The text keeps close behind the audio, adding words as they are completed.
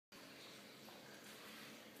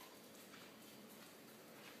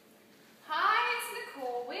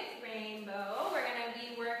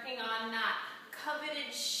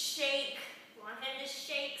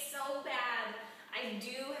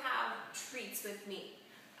treats with me.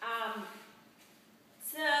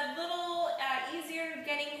 It's a little easier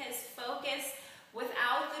getting his focus.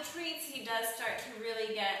 Without the treats, he does start to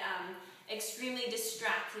really get extremely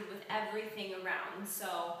distracted with everything around.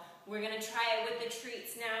 So we're going to try it with the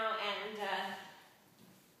treats now, and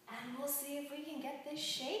we'll see if we can get this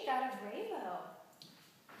shake out of Rainbow.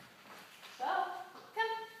 So,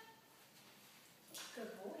 come.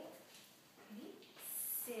 Good boy. Ready?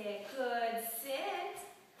 Sit. Good sit.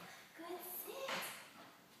 Good sit.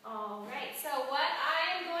 All right, so what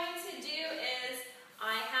I'm going to do is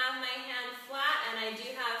I have my hand flat and I do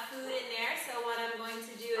have food in there. So what I'm going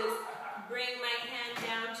to do is bring my hand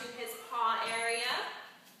down to his paw area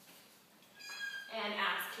and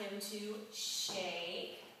ask him to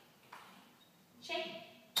shake. Shake.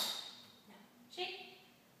 No. Shake.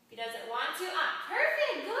 If he doesn't want to,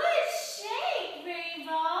 perfect. Good shake,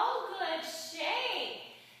 Rainbow. Good shake.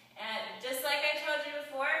 And just like I told you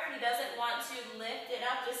before, if he doesn't want to lift it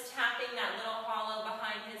up, just tapping that little hollow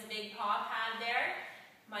behind his big paw pad there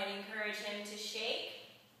might encourage him to shake.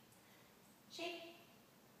 Shake.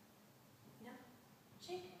 No.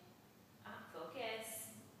 Shake. Focus.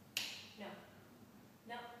 No.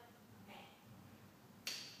 No. Okay.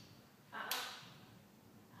 Okay.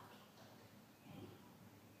 Ready?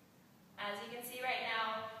 As you can see right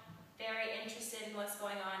now, very interested in what's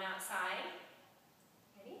going on outside.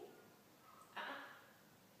 Ready?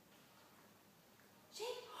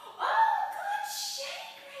 Shake. Oh, good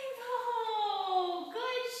shake, Rainbow.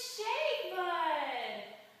 Good shake, bud.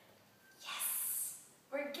 Yes,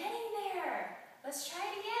 we're getting there. Let's try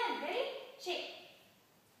it again. Ready? Shake.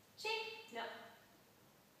 Shake. No.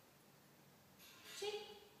 Shake.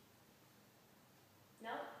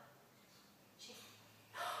 No. Shake.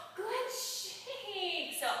 Good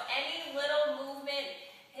shake. So any little movement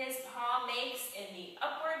his paw makes in the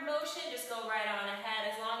upward motion, just go right on ahead.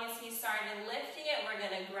 As long as he's starting lifting it, we're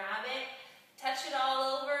going to grab it, touch it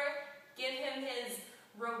all over, give him his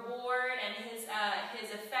reward and his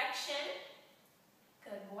affection.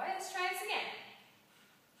 Good boy. Let's try this again.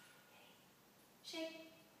 Shake.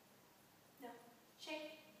 No.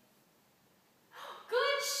 Shake.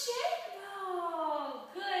 Good shake, Bo.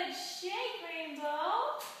 Good shake,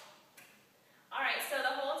 Rainbow. All right, so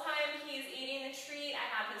the whole time he's eating the treat, I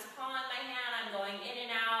have his paw in my hand. I'm going in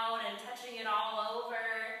and out and touching it all over.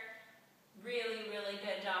 Really, really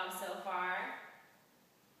good job so far.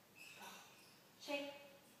 Shake.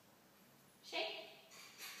 Shake.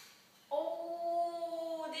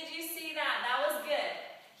 Oh, did you see that? That was good.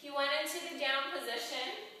 He went into the down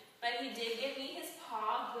position, but he did give me his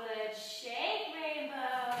paw. Good shake,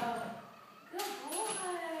 Rainbow. Good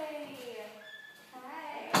boy.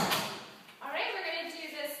 Hi. All right, we're going to do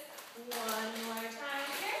this one more time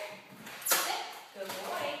here. Sit. Good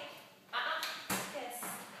boy. Yes.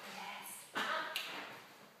 Yes.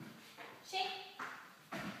 Shake.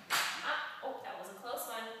 Oh, that was a close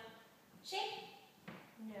one. Shake.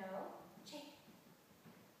 No. Shake.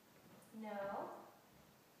 No.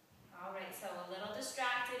 All right, so a little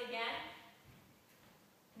distracted again.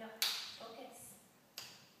 No. Focus.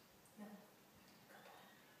 No. Good boy.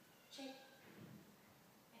 Shake.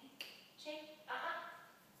 Ready? Shake.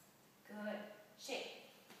 Good. Shake.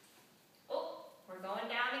 Oh, we're going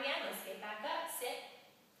down again. Let's get back up. Sit.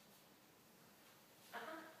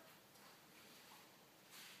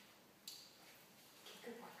 Okay,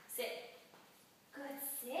 good work. Sit. Good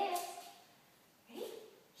sit. Ready?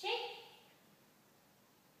 Shake.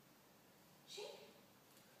 Shake.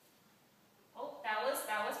 Oh, that was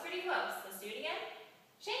pretty close. Let's do it again.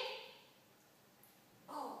 Shake.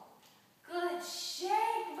 Oh, good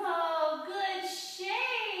shake, Bo. Good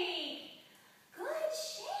shake. Good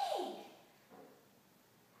shake.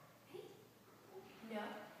 Ready? No.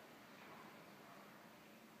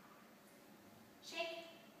 Shake.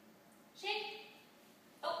 Shake.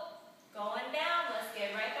 Oh, going down. Let's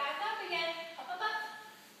get right back up again. Up, up, up.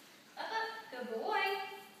 Up, up. Good boy.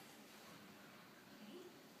 Ready?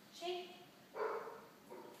 Shake.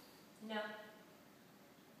 No.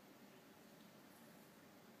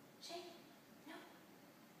 Shake. No.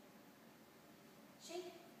 Shake.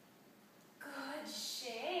 Good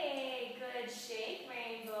shake. Good shake,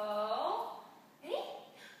 Rainbow. Ready?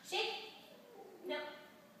 Shake. No.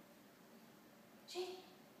 Shake.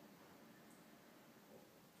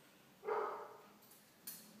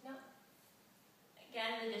 No.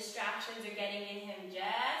 Again, the distractions are getting in him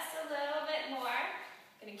just a little bit more.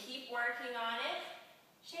 Gonna keep working on it.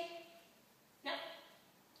 Shake. No.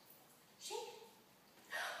 Shake.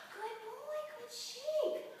 Good boy. Good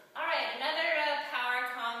shake. All right, another power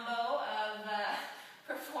combo of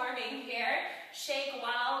performing here. Shake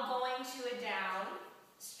while going to a down.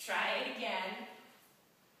 Let's try it again.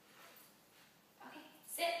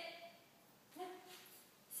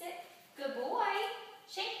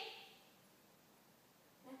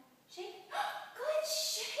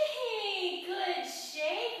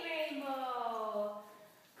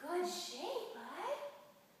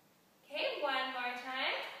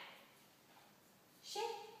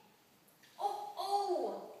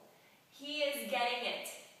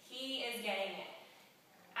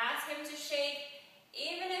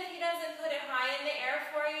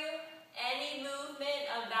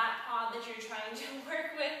 that you're trying to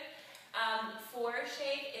work with for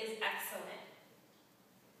Shake is excellent.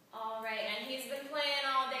 All right, and he's been playing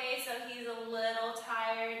all day, so he's a little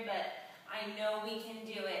tired, but I know we can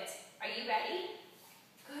do it. Are you ready?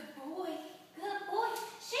 Good boy, good boy.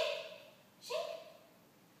 Shake, shake.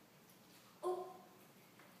 Oh,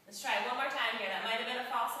 let's try one more time here. That might have been a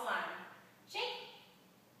false alarm. Shake,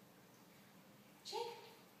 shake.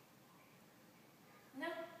 No,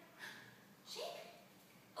 shake.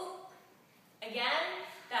 Oh, again,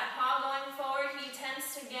 that paw going forward, he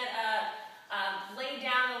tends to get laid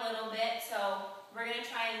down a little bit, so we're going to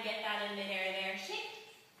try and get that in midair there. Shake.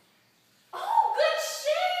 Oh, good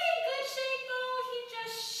shake, oh, he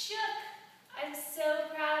just shook. I'm so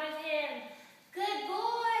proud of him. Good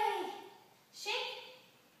boy. Shake.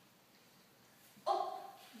 Oh,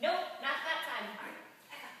 nope, not that time. All right,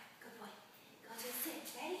 back up. Good boy. Go to sit.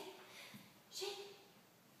 Ready? Shake.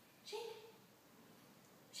 Shake.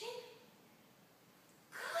 Shake.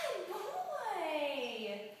 Good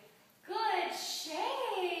boy. Good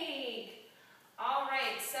shake. All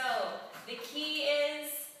right, so the key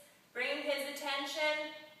is bring his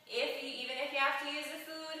attention, even if you have to use the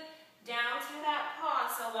food, down to that paw.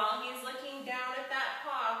 So while he's looking down at that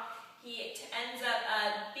paw, he ends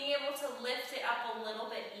up being able to lift it up a little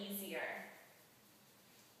bit easier.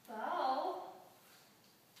 Bo,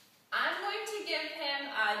 I'm going to give him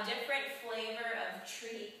a different flavor of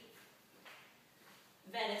treat.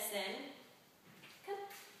 Venison. Come,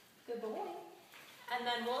 good boy. And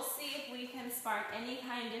then we'll see if we can spark any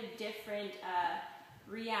kind of different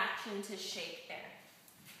reaction to Shake there.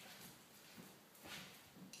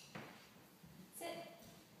 Sit.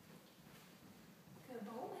 Good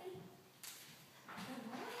boy. Good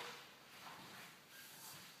boy.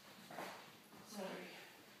 Sorry.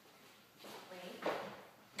 Wait.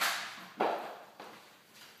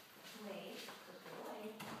 Wait. Good boy.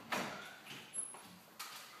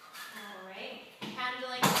 All right.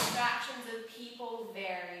 Handling distractions of people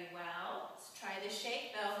very well. Let's try the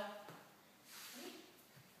Shake though.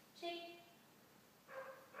 Shake.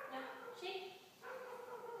 No, shake.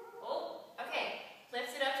 Oh, okay.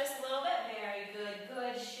 Lift it up just a little bit. Very good.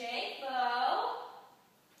 Good shake, Bo.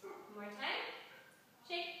 One more time.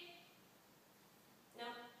 Shake. No.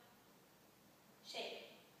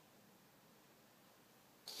 Shake.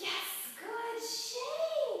 Yes, good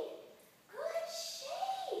shake. Good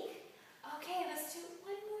shake. Okay, let's do it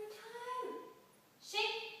one more time.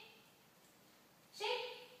 Shake. Shake.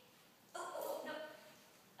 Oh, no.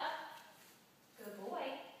 Up. Good boy.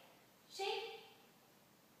 Shake.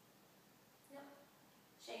 No.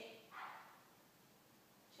 Shake.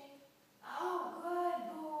 Shake. Oh, good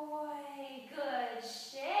boy. Good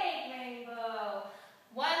shake, Rainbow.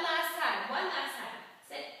 One last time. One last time.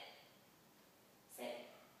 Sit. Sit.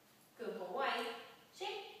 Good boy.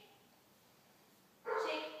 Shake.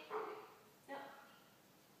 Shake. No.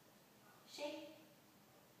 Shake.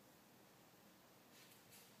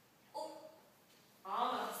 Oh.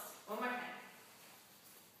 Almost. One more time.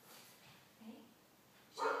 Ready?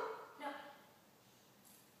 Shake. No.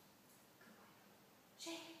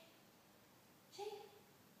 Shake. Shake.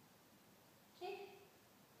 Shake.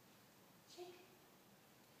 Shake.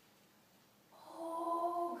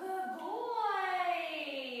 Oh, good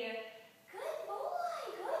boy. Good boy.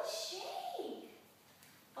 Good shake.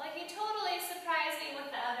 Well, you totally surprised me with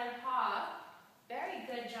the other paw. Very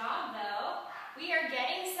good job, though. We are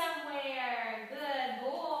getting somewhere. Good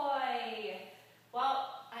boy.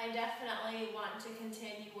 Well, I definitely want to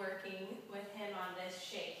continue working with him on this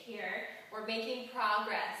Shake here. We're making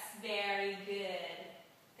progress. Very good.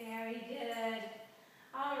 Very good.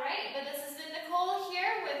 All right, but this has been Nicole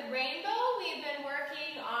here with Rainbow. We've been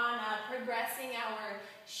working on progressing our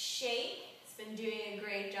Shake. He's been doing a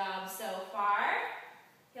great job so far.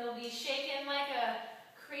 He'll be shaking like a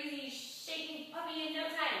crazy shaking puppy in no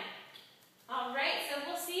time. All right, so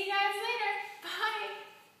we'll see you guys later. Bye.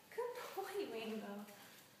 Good boy, Rainbow.